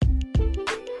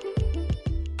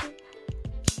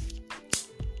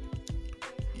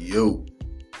Yo,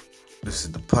 this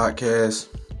is the podcast.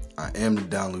 I am the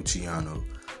Don Luciano.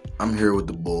 I'm here with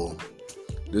the bull.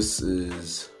 This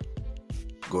is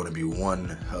going to be one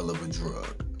hell of a drug.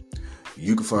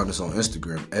 You can find us on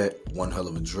Instagram at one hell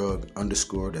of a drug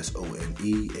 _ that's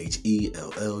ONEHELLUVADRUG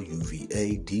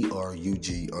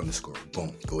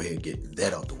 _. Go ahead and get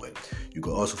that out the way. You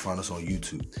can also find us on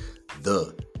YouTube,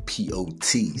 the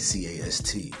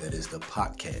POTCAST, that is the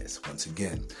podcast. Once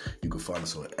again, you can find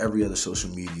us on every other social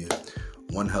media,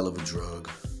 one hell of a drug.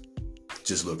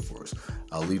 Just look for us.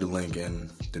 I'll leave the link in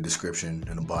the description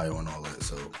and the bio and all that,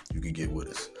 so you can get with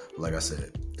us. Like I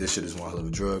said, this shit is one hell of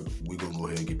a drug. We're gonna go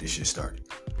ahead and get this shit started.